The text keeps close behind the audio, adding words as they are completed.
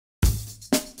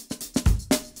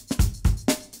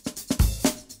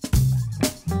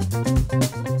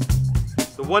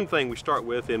one thing we start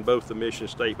with in both the mission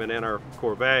statement and our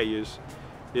core values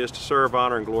is to serve,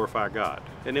 honor, and glorify God.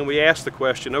 And then we ask the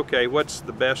question, okay, what's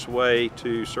the best way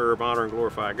to serve, honor, and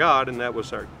glorify God? And that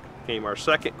became our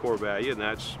second core value, and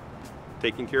that's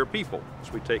taking care of people.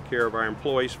 So we take care of our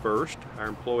employees first. Our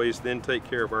employees then take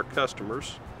care of our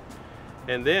customers.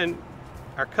 And then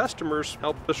our customers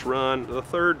help us run the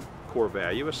third core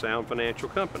value, a sound financial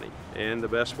company. And the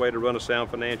best way to run a sound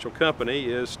financial company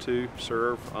is to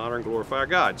serve, honor, and glorify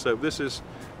God. So this is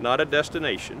not a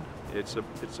destination. It's a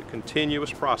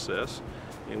continuous process,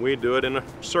 and we do it in a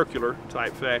circular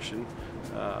type fashion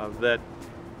that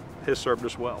has served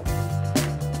us well.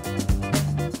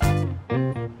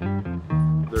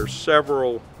 There's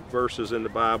several verses in the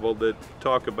Bible that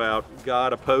talk about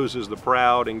God opposes the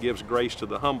proud and gives grace to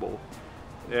the humble.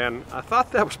 And I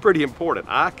thought that was pretty important.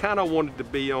 I kind of wanted to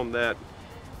be on that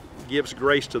gives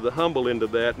grace to the humble end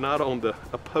of that, not on the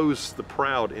oppose the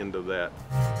proud end of that.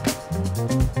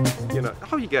 You know,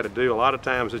 all you got to do a lot of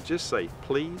times is just say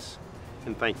please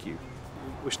and thank you.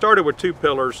 We started with two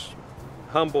pillars,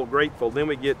 humble, grateful. Then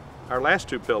we get our last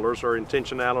two pillars are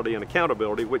intentionality and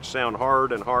accountability, which sound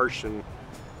hard and harsh,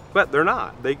 but they're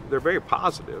not. They're very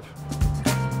positive.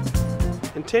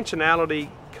 Intentionality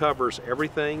covers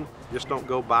everything. Just don't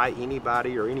go by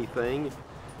anybody or anything.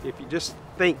 If you just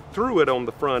think through it on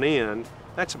the front end,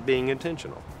 that's being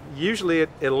intentional. Usually it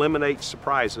eliminates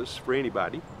surprises for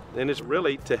anybody, and it's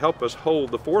really to help us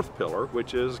hold the fourth pillar,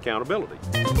 which is accountability.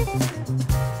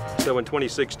 So in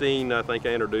 2016, I think I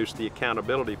introduced the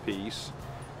accountability piece.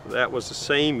 That was the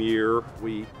same year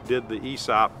we did the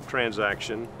ESOP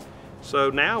transaction.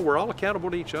 So now we're all accountable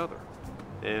to each other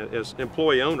as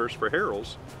employee owners for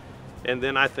Harrell's. And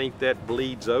then I think that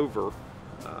bleeds over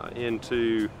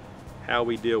into how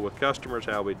we deal with customers,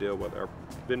 how we deal with our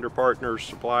vendor partners,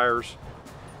 suppliers.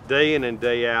 Day in and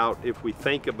day out, if we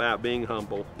think about being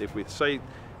humble, if we say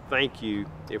thank you,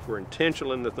 if we're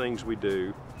intentional in the things we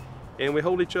do, and we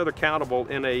hold each other accountable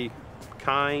in a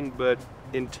kind but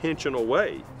intentional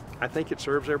way, I think it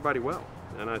serves everybody well,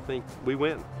 and I think we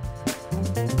win.